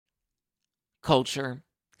Culture,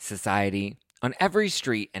 society, on every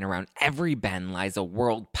street and around every bend lies a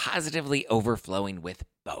world positively overflowing with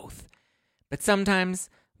both. But sometimes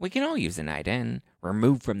we can all use a night in,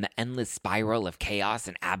 removed from the endless spiral of chaos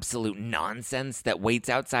and absolute nonsense that waits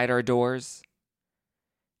outside our doors.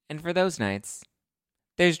 And for those nights,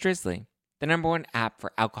 there's Drizzly, the #1 app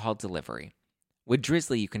for alcohol delivery. With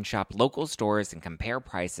Drizzly, you can shop local stores and compare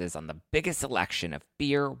prices on the biggest selection of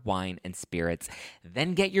beer, wine, and spirits,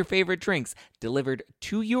 then get your favorite drinks delivered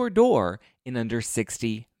to your door in under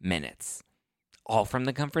 60 minutes. All from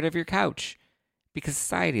the comfort of your couch. Because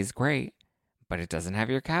society is great, but it doesn't have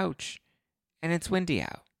your couch. And it's windy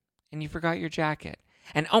out. And you forgot your jacket.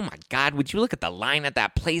 And oh my God, would you look at the line at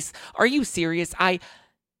that place? Are you serious?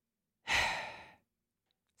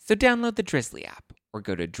 So download the Drizzly app or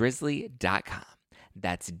go to drizzly.com.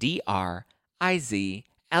 That's DRIZLY.com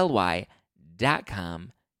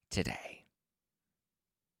today.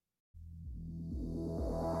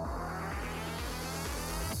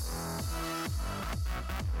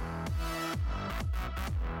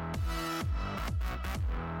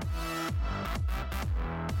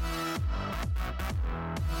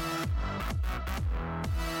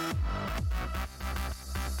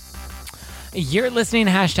 You're listening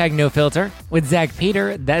to #NoFilter with Zach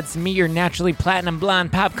Peter. That's me, your naturally platinum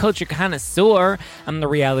blonde pop culture connoisseur. I'm the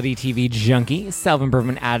reality TV junkie,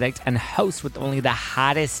 self-improvement addict, and host with only the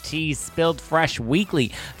hottest tea spilled fresh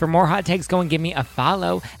weekly. For more hot takes, go and give me a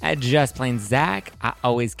follow at Just Plain Zach. I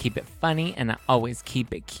always keep it funny and I always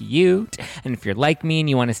keep it cute. And if you're like me and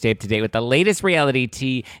you want to stay up to date with the latest reality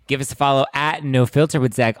tea, give us a follow at NoFilter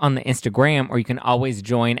with Zach on the Instagram, or you can always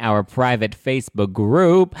join our private Facebook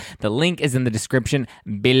group. The link is in the description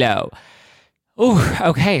below. Ooh,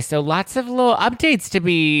 okay, so lots of little updates to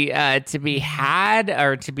be had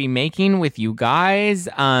or to be making with you guys.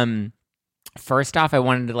 First off, I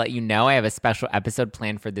wanted to let you know I have a special episode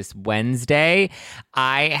planned for this Wednesday.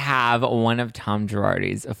 I have one of Tom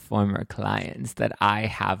Girardi's former clients that I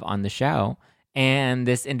have on the show. And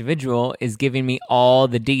this individual is giving me all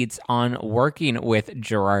the deets on working with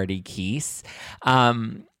Girardi Keese.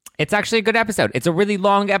 It's actually a good episode. It's a really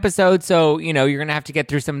long episode, so you're going to have to get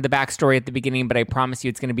through some of the backstory at the beginning, but I promise you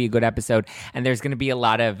it's going to be a good episode, and there's going to be a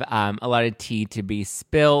lot of tea to be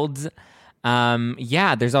spilled.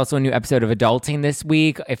 There's also a new episode of Adulting this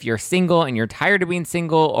week. If you're single and you're tired of being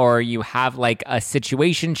single, or you have like a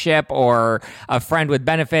situationship or a friend with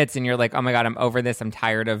benefits and you're like, oh my God, I'm over this. I'm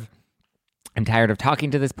tired of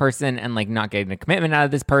talking to this person and like not getting a commitment out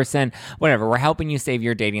of this person, whatever. We're helping you save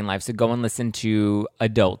your dating life. So go and listen to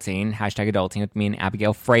Adulting, #Adulting with me and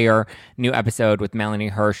Abigail Freyer. New episode with Melanie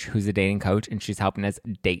Hirsch, who's a dating coach, and she's helping us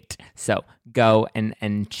date. So go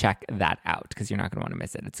and check that out because you're not going to want to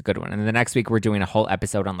miss it. It's a good one. And the next week we're doing a whole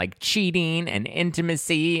episode on like cheating and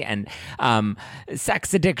intimacy and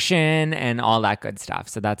sex addiction and all that good stuff.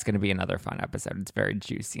 So that's going to be another fun episode. It's very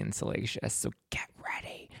juicy and salacious. So get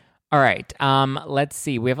ready. All right, let's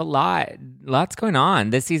see. We have lots going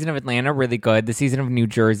on. This season of Atlanta, really good. The season of New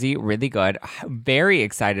Jersey, really good. Very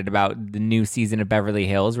excited about the new season of Beverly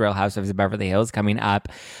Hills, Real Housewives of Beverly Hills, coming up.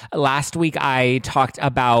 Last week, I talked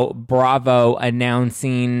about Bravo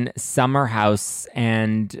announcing Summer House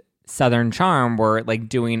and Southern Charm were like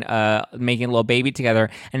making a little baby together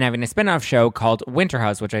and having a spinoff show called Winter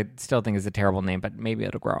House, which I still think is a terrible name, but maybe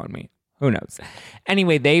it'll grow on me. Who knows?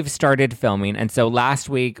 Anyway, they've started filming. And so last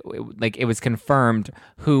week, it was confirmed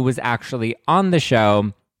who was actually on the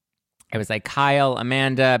show. It was like Kyle,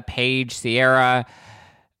 Amanda, Paige, Sierra,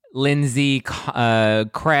 Lindsay,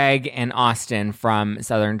 Craig, and Austin from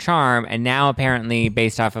Southern Charm. And now apparently,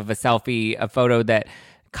 based off of a photo that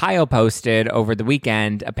Kyle posted over the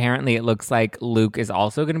weekend, apparently it looks like Luke is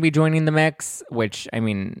also going to be joining the mix, which, I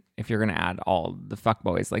mean, if you're going to add all the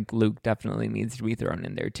fuckboys, like Luke definitely needs to be thrown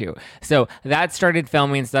in there too. So that started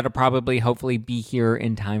filming, so that'll probably hopefully be here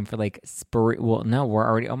in time for like spring. Well, no, we're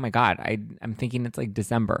already, oh my God, I'm thinking it's like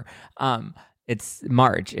December. It's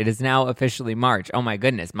March. It is now officially March. Oh my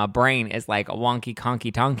goodness, my brain is like a wonky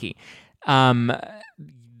conky tonky.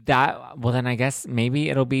 Then I guess maybe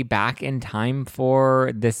it'll be back in time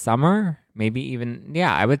for this summer. Maybe even,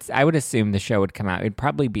 I would assume the show would come out. It'd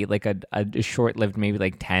probably be like a short-lived, maybe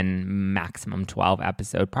like 10, maximum 12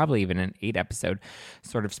 episode, probably even an 8 episode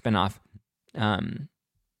sort of spinoff.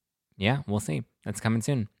 We'll see. That's coming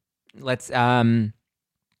soon.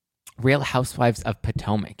 Real Housewives of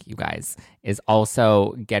Potomac, you guys, is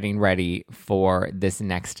also getting ready for this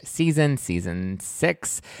next season, season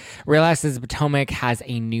 6. Real Housewives of Potomac has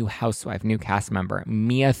a new housewife, new cast member,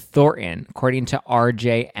 Mia Thornton. According to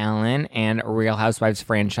RJ Allen and Real Housewives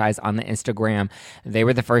franchise on the Instagram, they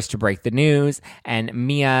were the first to break the news, and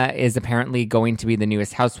Mia is apparently going to be the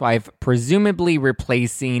newest housewife, presumably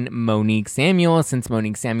replacing Monique Samuels, since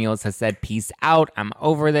Monique Samuels has said, peace out, I'm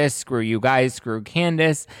over this, screw you guys, screw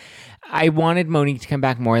Candace. I wanted Monique to come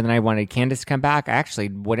back more than I wanted Candace to come back. I actually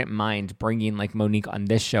wouldn't mind bringing like Monique on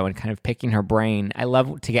this show and kind of picking her brain. I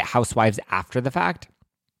love to get housewives after the fact.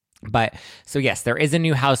 But so yes, there is a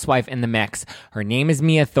new housewife in the mix. Her name is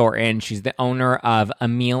Mia Thornton. She's the owner of A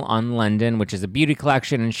Meal on London, which is a beauty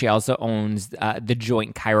collection. And she also owns the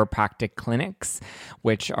Joint Chiropractic Clinics,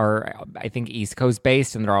 which are, I think, East Coast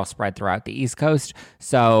based, and they're all spread throughout the East Coast.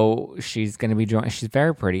 So she's going to be she's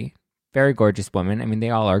very pretty. Very gorgeous woman. I mean, they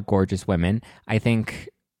all are gorgeous women. I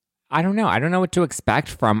don't know. I don't know what to expect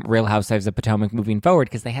from Real Housewives of Potomac moving forward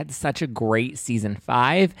because they had such a great season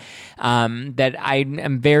 5 that I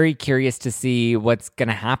am very curious to see what's going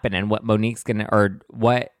to happen and what Monique's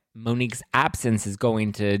absence is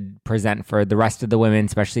going to present for the rest of the women,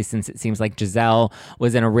 especially since it seems like Giselle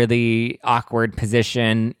was in a really awkward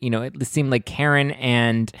position. You know, it seemed like Karen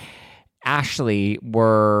and Ashley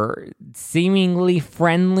were seemingly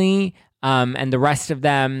friendly, and the rest of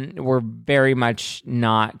them were very much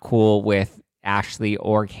not cool with Ashley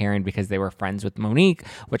or Karen because they were friends with Monique,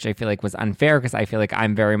 which I feel like was unfair because I feel like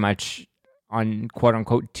I'm very much on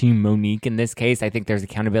quote-unquote team Monique in this case. I think there's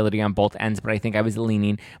accountability on both ends, but I think I was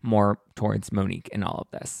leaning more towards Monique in all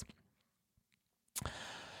of this.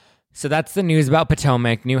 So that's the news about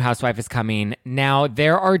Potomac. New housewife is coming. Now,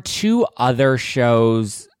 there are 2 other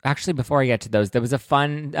shows. Actually, before I get to those, there was a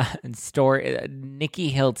fun story. Nicky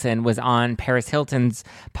Hilton was on Paris Hilton's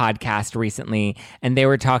podcast recently, and they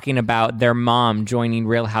were talking about their mom joining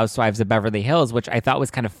Real Housewives of Beverly Hills, which I thought was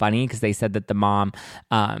kind of funny because they said that the mom,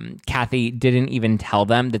 Kathy, didn't even tell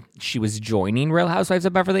them that she was joining Real Housewives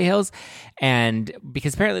of Beverly Hills. And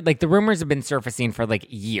because apparently, like, the rumors have been surfacing for like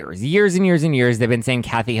years and years. They've been saying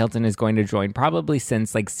Kathy Hilton is going to join probably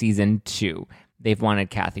since like season 2. They've wanted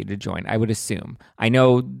Kathy to join, I would assume. I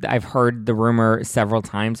know I've heard the rumor several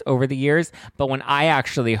times over the years, but when I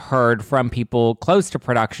actually heard from people close to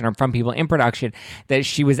production or from people in production that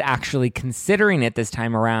she was actually considering it this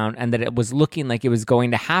time around and that it was looking like it was going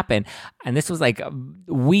to happen, and this was like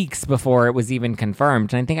weeks before it was even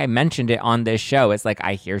confirmed, and I think I mentioned it on this show. It's like,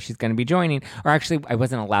 I hear she's going to be joining, or actually I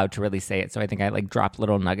wasn't allowed to really say it, so I think I like dropped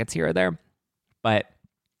little nuggets here or there, but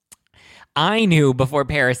I knew before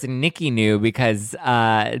Paris and Nicky knew because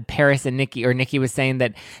Paris and Nicky, or Nicky was saying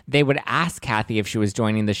that they would ask Kathy if she was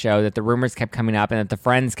joining the show, that the rumors kept coming up and that the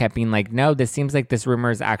friends kept being like, no, this seems like this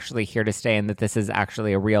rumor is actually here to stay and that this is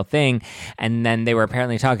actually a real thing. And then they were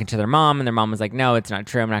apparently talking to their mom and their mom was like, no, it's not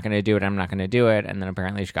true. I'm not going to do it. I'm not going to do it. And then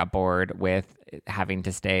apparently she got bored with having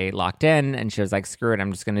to stay locked in and she was like, screw it,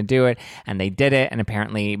 I'm just going to do it. And they did it. And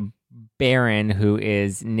apparently Baron, who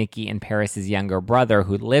is Nicky and Paris's younger brother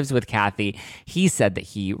who lives with Kathy, he said that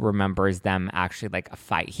he remembers them actually like a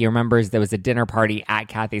fight. He remembers there was a dinner party at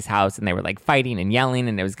Kathy's house and they were like fighting and yelling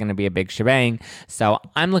and it was going to be a big shebang. So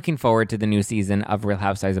I'm looking forward to the new season of Real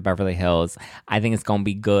Housewives of Beverly Hills. I think it's going to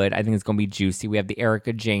be good. I think it's going to be juicy. We have the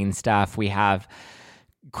Erica Jane stuff. We have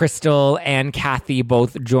Crystal and Kathy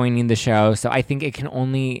both joining the show, so I think it can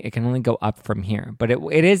only go up from here. But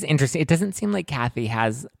it is interesting. It doesn't seem like Kathy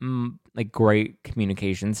has like great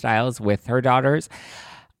communication styles with her daughters.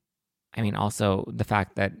 I mean, also the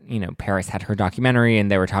fact that, you know, Paris had her documentary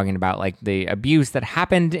and they were talking about like the abuse that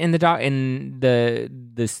happened in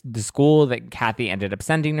the school that Kathy ended up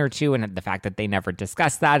sending her to, and the fact that they never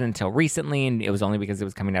discussed that until recently, and it was only because it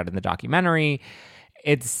was coming out in the documentary.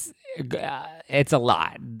 It's a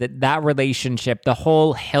lot. That relationship, the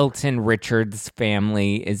whole Hilton Richards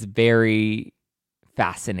family is very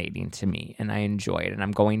fascinating to me, and I enjoy it.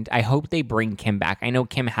 And I hope they bring Kim back. I know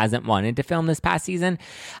Kim hasn't wanted to film this past season.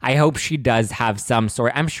 I hope she does have some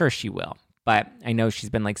sort. I'm sure she will, but I know she's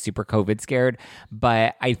been like super COVID scared.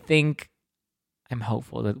 But I think I'm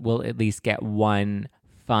hopeful that we'll at least get one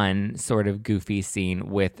fun sort of goofy scene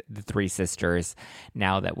with the 3 sisters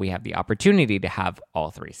now that we have the opportunity to have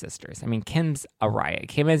all 3 sisters. I mean, Kim's a riot.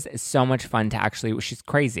 Kim is so much fun to actually, she's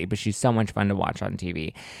crazy, but she's so much fun to watch on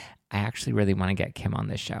TV. I actually really want to get Kim on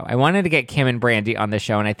this show. I wanted to get Kim and Brandy on the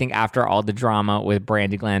show, and I think after all the drama with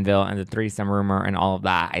Brandy Glanville and the threesome rumor and all of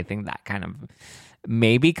that, I think that kind of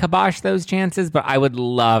maybe kibosh those chances, but I would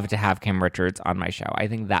love to have Kim Richards on my show. I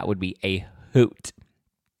think that would be a hoot.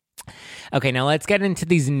 Okay, now let's get into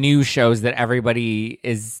these new shows that everybody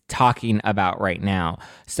is talking about right now.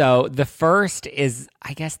 So the first is,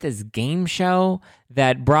 I guess, this game show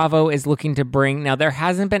that Bravo is looking to bring. Now, there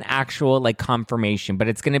hasn't been actual like confirmation, but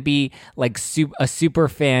it's going to be like a super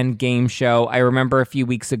fan game show. I remember a few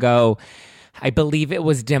weeks ago, I believe it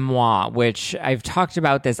was Demois, which I've talked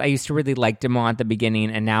about this. I used to really like Demois at the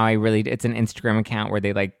beginning, and now it's an Instagram account where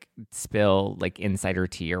they like spill like insider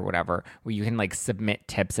tea or whatever, where you can like submit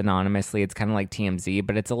tips anonymously. It's kind of like TMZ,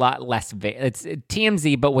 but it's a lot less, it's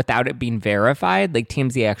TMZ, but without it being verified. Like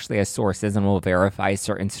TMZ actually has sources and will verify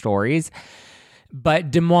certain stories.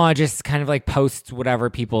 But Demois just kind of like posts whatever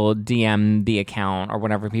people DM the account or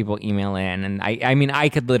whatever people email in. And I mean, I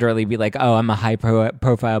could literally be like, oh, I'm a high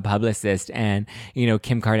profile publicist and, you know,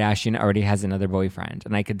 Kim Kardashian already has another boyfriend.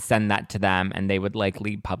 And I could send that to them and they would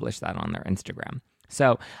likely publish that on their Instagram.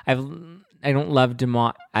 So I don't love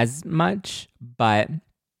Demois as much, but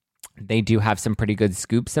they do have some pretty good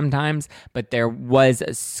scoops sometimes. But there was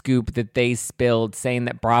a scoop that they spilled saying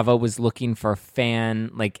that Bravo was looking for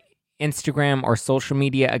Instagram or social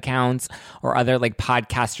media accounts or other like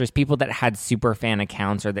podcasters, people that had super fan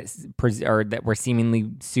accounts or that were seemingly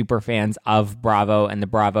super fans of Bravo and the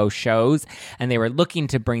Bravo shows, and they were looking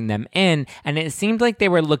to bring them in, and it seemed like they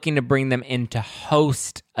were looking to bring them in to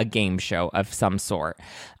host a game show of some sort.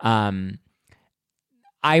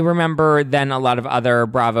 I remember then a lot of other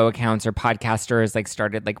Bravo accounts or podcasters like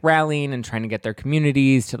started like rallying and trying to get their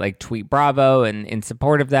communities to like tweet Bravo and in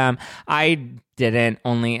support of them. I didn't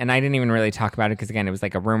even really talk about it because again, it was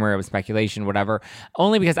like a rumor, it was speculation, whatever.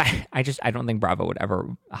 Only because I don't think Bravo would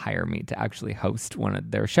ever hire me to actually host one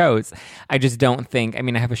of their shows. I just don't think. I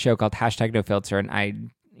mean, I have a show called #NoFilter, and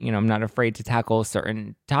I'm not afraid to tackle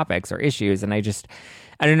certain topics or issues, and I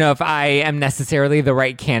don't know if I am necessarily the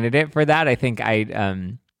right candidate for that. I think I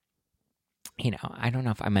don't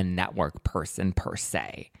know if I'm a network person per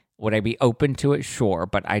se. Would I be open to it? Sure,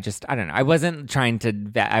 but I don't know. I wasn't trying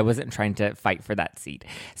to fight for that seat,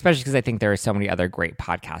 especially because I think there are so many other great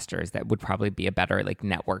podcasters that would probably be a better like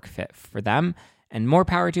network fit for them, and more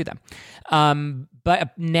power to them.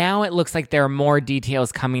 But now it looks like there are more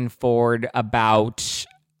details coming forward about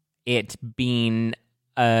it being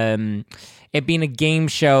a game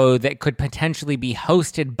show that could potentially be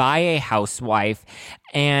hosted by a housewife,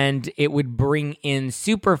 and it would bring in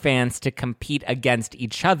super fans to compete against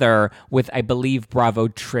each other with, I believe, Bravo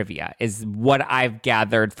trivia, is what I've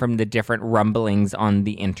gathered from the different rumblings on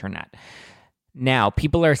the internet. Now,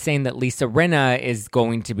 people are saying that Lisa Rinna is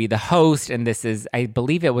going to be the host, and this is, I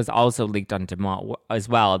believe it was also leaked on Demois as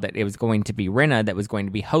well, that it was going to be Rinna that was going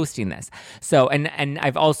to be hosting this. So, and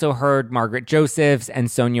I've also heard Margaret Josephs and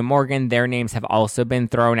Sonia Morgan, their names have also been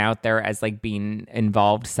thrown out there as like being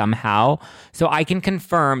involved somehow. So I can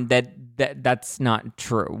confirm that's not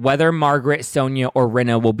true. Whether Margaret, Sonia, or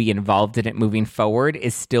Rinna will be involved in it moving forward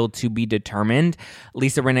is still to be determined.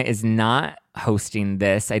 Lisa Rinna is not hosting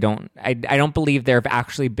this. I don't believe there have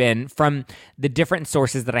actually been, from the different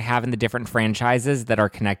sources that I have in the different franchises that are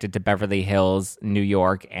connected to Beverly Hills, New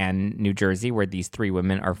York, and New Jersey, where these three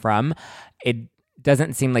women are from, it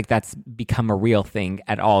doesn't seem like that's become a real thing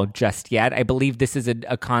at all just yet. I believe this is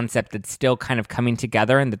a concept that's still kind of coming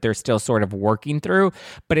together and that they're still sort of working through,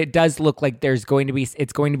 but it does look like it's going to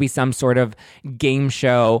be some sort of game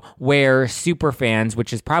show where super fans,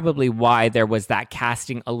 which is probably why there was that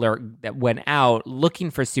casting alert that went out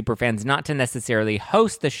looking for super fans, not to necessarily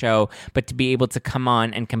host the show, but to be able to come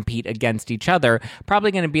on and compete against each other.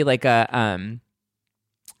 Probably going to be like a,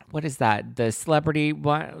 what is that? The celebrity,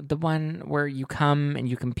 the one where you come and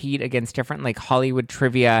you compete against different like Hollywood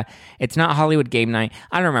trivia. It's not Hollywood Game Night.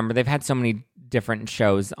 I don't remember. They've had so many different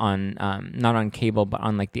shows on, not on cable, but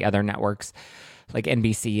on like the other networks, like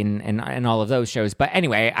NBC and all of those shows. But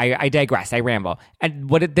anyway, I digress. I ramble. And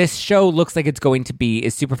what this show looks like it's going to be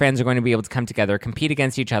is superfans are going to be able to come together, compete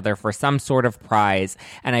against each other for some sort of prize.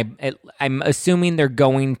 And I'm assuming they're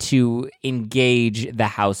going to engage the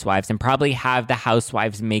housewives and probably have the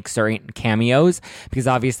housewives make certain cameos, because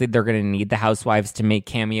obviously they're going to need the housewives to make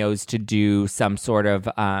cameos to do some sort of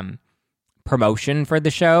promotion for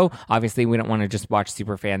the show. Obviously, we don't want to just watch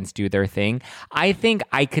superfans do their thing. I think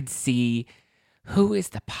I could see... Who is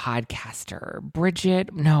the podcaster?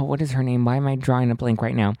 Bridget? No, what is her name? Why am I drawing a blank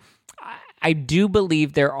right now? I do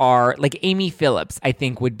believe there are, like Amy Phillips, I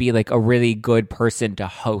think would be like a really good person to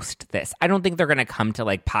host this. I don't think they're going to come to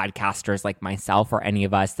like podcasters like myself or any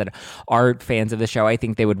of us that are fans of the show. I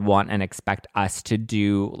think they would want and expect us to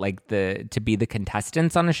do like to be the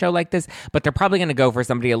contestants on a show like this, but they're probably going to go for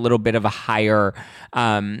somebody a little bit of a higher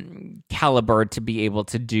caliber to be able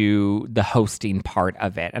to do the hosting part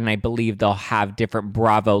of it. And I believe they'll have different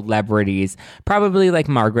Bravo celebrities, probably like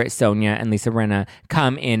Margaret, Sonia, and Lisa Rinna,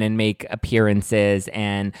 come in and make appearances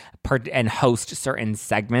and host certain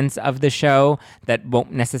segments of the show that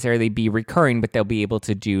won't necessarily be recurring, but they'll be able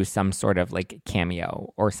to do some sort of like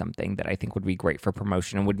cameo or something that I think would be great for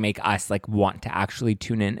promotion and would make us like want to actually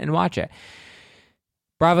tune in and watch it.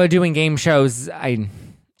 Bravo doing game shows, I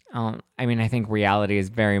think reality is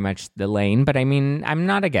very much the lane, but I mean, I'm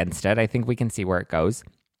not against it. I think we can see where it goes.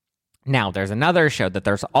 Now, there's another show that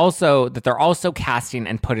they're also casting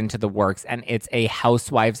and put into the works, and it's a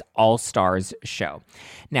Housewives All-Stars show.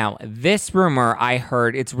 Now, this rumor I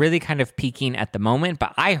heard, it's really kind of peaking at the moment,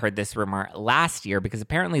 but I heard this rumor last year because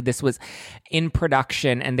apparently this was in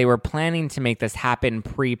production and they were planning to make this happen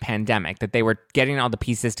pre-pandemic, that they were getting all the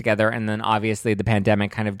pieces together, and then obviously the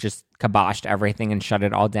pandemic kind of just kiboshed everything and shut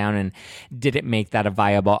it all down and didn't make that a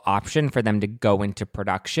viable option for them to go into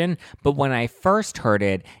production. But when I first heard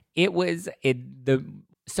it,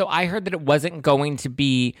 so I heard that it wasn't going to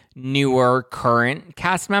be newer current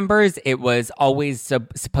cast members. It was always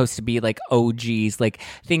supposed to be like OGs, like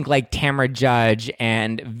think like Tamara Judge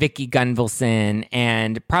and Vicky Gunvalson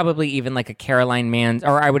and probably even like a Caroline Manz,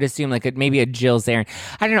 or I would assume like maybe a Jill Zarin.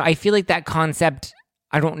 I don't know. I feel like that concept,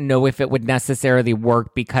 I don't know if it would necessarily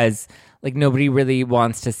work because like nobody really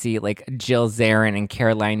wants to see like Jill Zarin and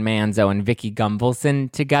Caroline Manzo and Vicky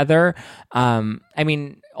Gunvalson together. I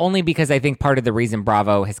mean, only because I think part of the reason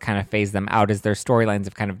Bravo has kind of phased them out is their storylines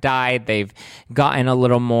have kind of died. They've gotten a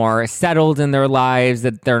little more settled in their lives,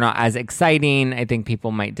 that they're not as exciting. I think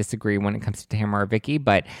people might disagree when it comes to Tamara or Vicky,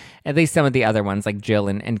 but at least some of the other ones like Jill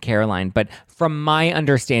and Caroline. But from my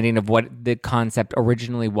understanding of what the concept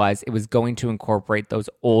originally was, it was going to incorporate those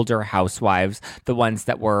older housewives, the ones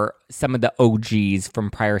that were some of the OGs from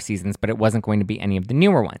prior seasons, but it wasn't going to be any of the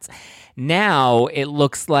newer ones. Now, it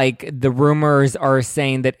looks like the rumors are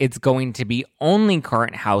saying that it's going to be only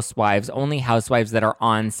current housewives, only housewives that are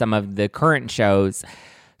on some of the current shows.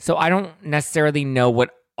 So I don't necessarily know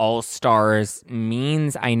what All Stars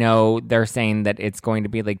means. I know they're saying that it's going to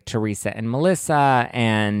be like Teresa and Melissa,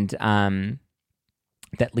 and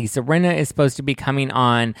that Lisa Rinna is supposed to be coming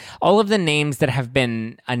on. All of the names that have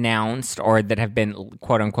been announced or that have been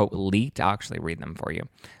quote unquote leaked, I'll actually read them for you.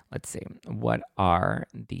 Let's see. What are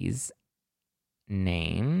these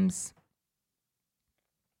names?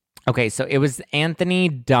 Okay, so it was Anthony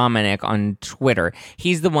Dominic on Twitter.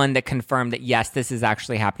 He's the one that confirmed that, yes, this is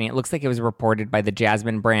actually happening. It looks like it was reported by the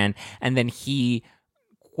Jasmine brand, and then he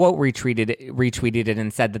quote retweeted it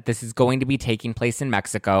and said that this is going to be taking place in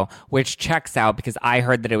Mexico, which checks out because I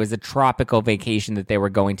heard that it was a tropical vacation that they were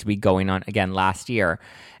going to be going on again last year.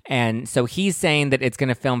 And so he's saying that it's going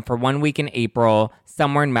to film for 1 week in April,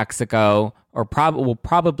 somewhere in Mexico, or will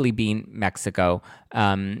probably be in Mexico.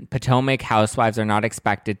 Potomac housewives are not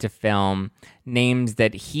expected to film. Names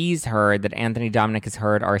that he's heard, that Anthony Dominic has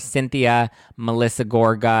heard, are Cynthia, Melissa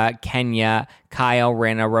Gorga, Kenya, Kyle,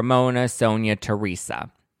 Rinna, Ramona, Sonia, Teresa.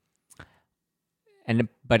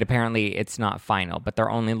 But apparently it's not final. But they're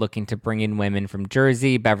only looking to bring in women from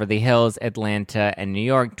Jersey, Beverly Hills, Atlanta, and New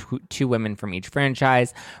York. Two women from each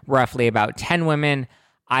franchise, roughly about 10 women.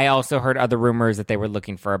 I also heard other rumors that they were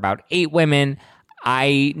looking for about 8 women.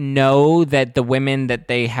 I know that the women that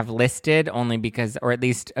they have listed, only because, or at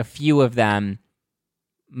least a few of them,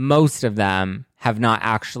 most of them have not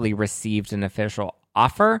actually received an official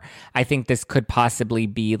offer. I think this could possibly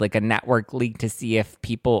be like a network leak to see if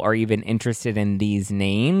people are even interested in these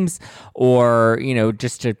names, or, you know,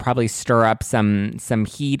 just to probably stir up some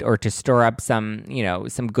heat, or to stir up some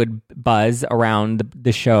good buzz around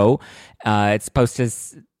the show. It's supposed to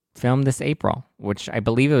film this April, which I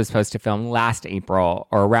believe it was supposed to film last April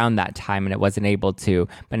or around that time, and it wasn't able to,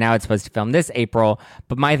 but now it's supposed to film this April.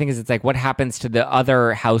 But my thing is, it's like, what happens to the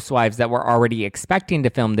other housewives that were already expecting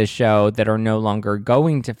to film this show that are no longer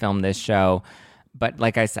going to film this show? But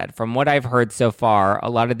like I said, from what I've heard so far, a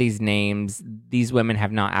lot of these names, these women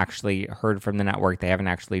have not actually heard from the network. They haven't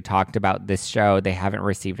actually talked about this show. They haven't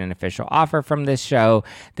received an official offer from this show.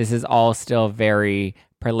 This is all still very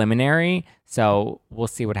preliminary, so we'll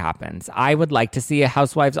see what happens. I would like to see a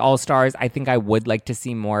Housewives All-Stars. I think I would like to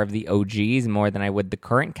see more of the OGs, more than I would the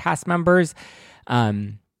current cast members.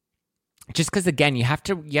 just because, again, you have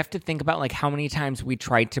to think about like how many times we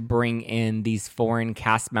tried to bring in these foreign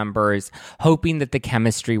cast members, hoping that the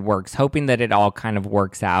chemistry works, hoping that it all kind of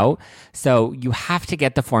works out. So you have to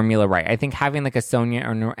get the formula right. I think having like a Sonia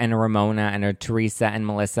and a Ramona and a Teresa and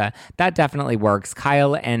Melissa, that definitely works.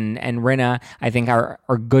 Kyle and Rinna, I think are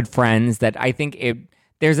good friends. That I think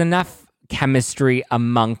there's enough chemistry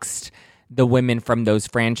amongst the women from those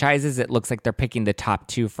franchises. It looks like they're picking the top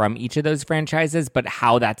 2 from each of those franchises, but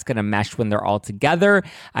how that's going to mesh when they're all together,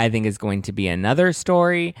 I think is going to be another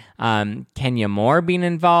story. Kenya Moore being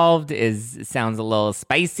involved sounds a little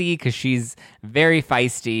spicy because she's very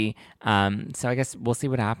feisty. So I guess we'll see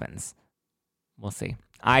what happens. We'll see.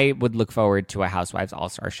 I would look forward to a Housewives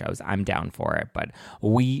All-Star shows. I'm down for it, but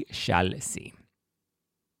we shall see.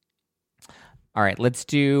 All right, let's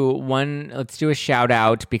do a shout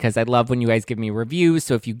out because I love when you guys give me reviews.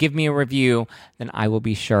 So if you give me a review, then I will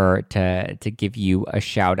be sure to give you a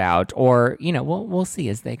shout out, or, we'll see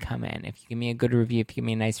as they come in. If you give me a good review, if you give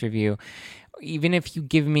me a nice review, even if you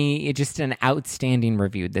give me just an outstanding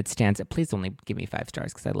review that stands out, please only give me 5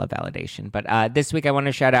 stars because I love validation. But this week I want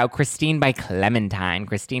to shout out Christine by Clementine,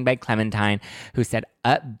 who said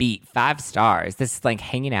upbeat, 5 stars. This is like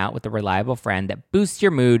hanging out with a reliable friend that boosts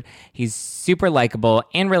your mood. He's super likable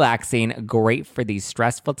and relaxing, great for these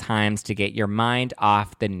stressful times to get your mind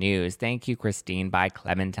off the news. Thank you, Christine by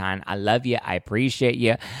Clementine. I love you. I appreciate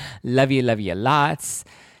you. Love you lots.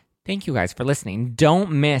 Thank you guys for listening.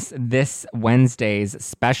 Don't miss this Wednesday's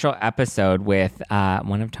special episode with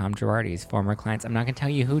one of Tom Girardi's former clients. I'm not going to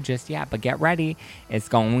tell you who just yet, but get ready. It's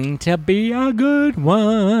going to be a good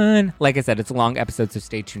one. Like I said, it's a long episode, so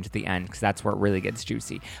stay tuned to the end because that's where it really gets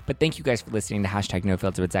juicy. But thank you guys for listening to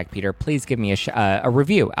 #NoFilter with Zach Peter. Please give me a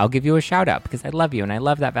review. I'll give you a shout out because I love you and I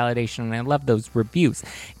love that validation and I love those reviews.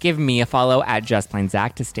 Give me a follow at Just Plain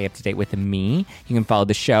Zach to stay up to date with me. You can follow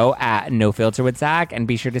the show at No Filter with Zach and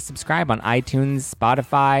be sure to subscribe on iTunes,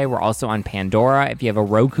 Spotify. We're also on Pandora. If you have a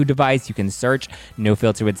Roku device, you can search No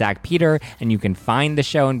Filter with Zach Peter and you can find the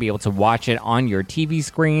show and be able to watch it on your TV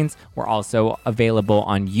screens. We're also available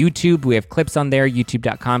on YouTube. We have clips on there,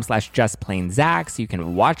 youtube.com/justplainzach, so you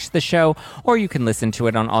can watch the show or you can listen to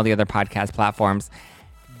it on all the other podcast platforms.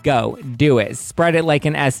 Go, do it. Spread it like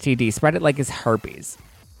an STD. Spread it like it's herpes.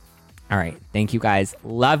 All right. Thank you guys.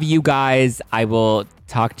 Love you guys. I will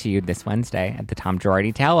talk to you this Wednesday at the Tom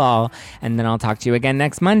Girardi Tell All. And then I'll talk to you again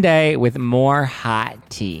next Monday with more hot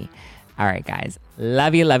tea. All right, guys.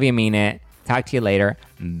 Love you, mean it. Talk to you later.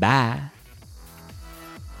 Bye.